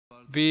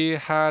We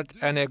had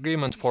an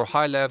agreement for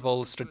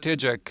high-level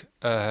strategic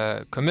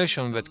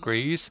commission with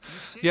Greece.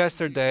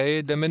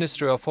 Yesterday, the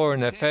Ministry of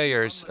Foreign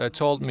Affairs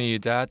told me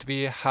that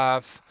we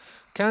have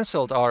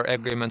cancelled our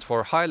agreement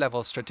for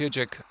high-level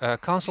strategic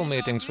council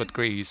meetings with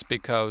Greece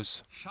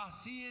because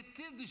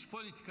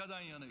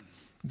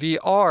we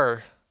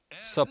are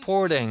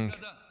supporting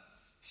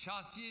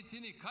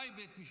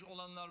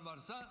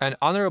an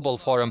honorable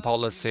foreign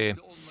policy.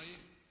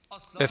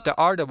 If they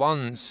are the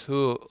ones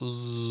who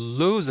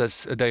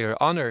loses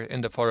their honor in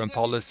the foreign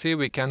policy,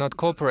 we cannot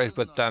cooperate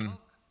with them.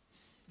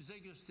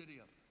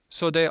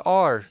 So they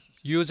are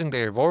using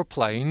their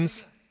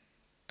warplanes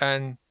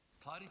and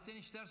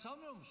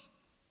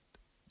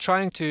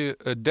trying to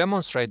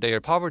demonstrate their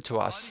power to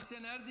us.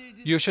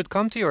 You should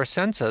come to your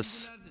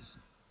senses.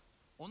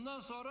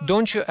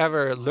 Don't you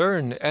ever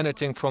learn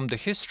anything from the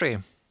history?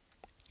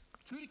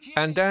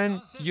 And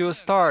then you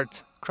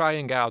start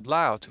crying out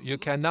loud. You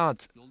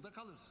cannot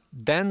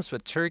dance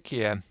with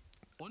Turkey,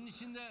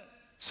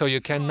 so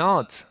you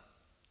cannot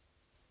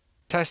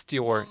test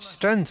your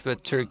strength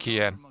with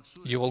Turkey.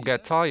 You will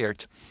get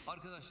tired.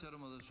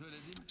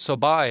 So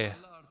by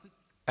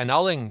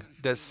annulling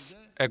this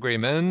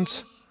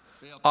agreement,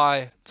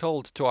 I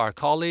told to our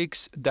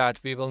colleagues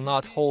that we will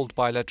not hold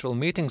bilateral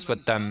meetings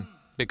with them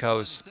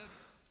because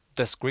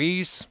this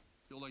Greece,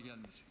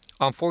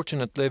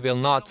 unfortunately, will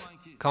not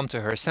come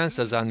to her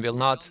senses and will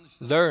not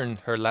learn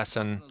her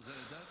lesson.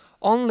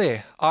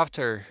 Only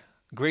after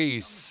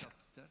Greece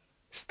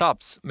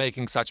stops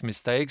making such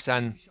mistakes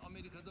and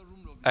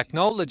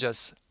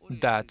acknowledges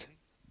that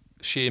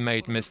she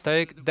made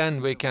mistake,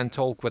 then we can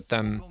talk with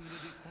them.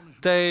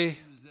 They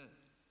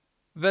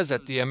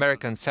visit the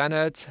American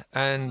Senate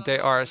and they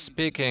are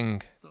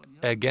speaking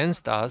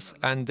against us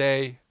and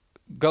they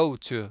go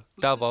to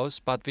Davos,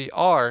 but we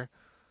are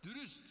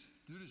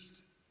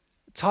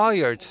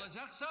tired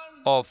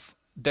of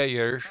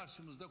their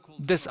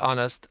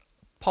dishonest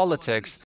politics.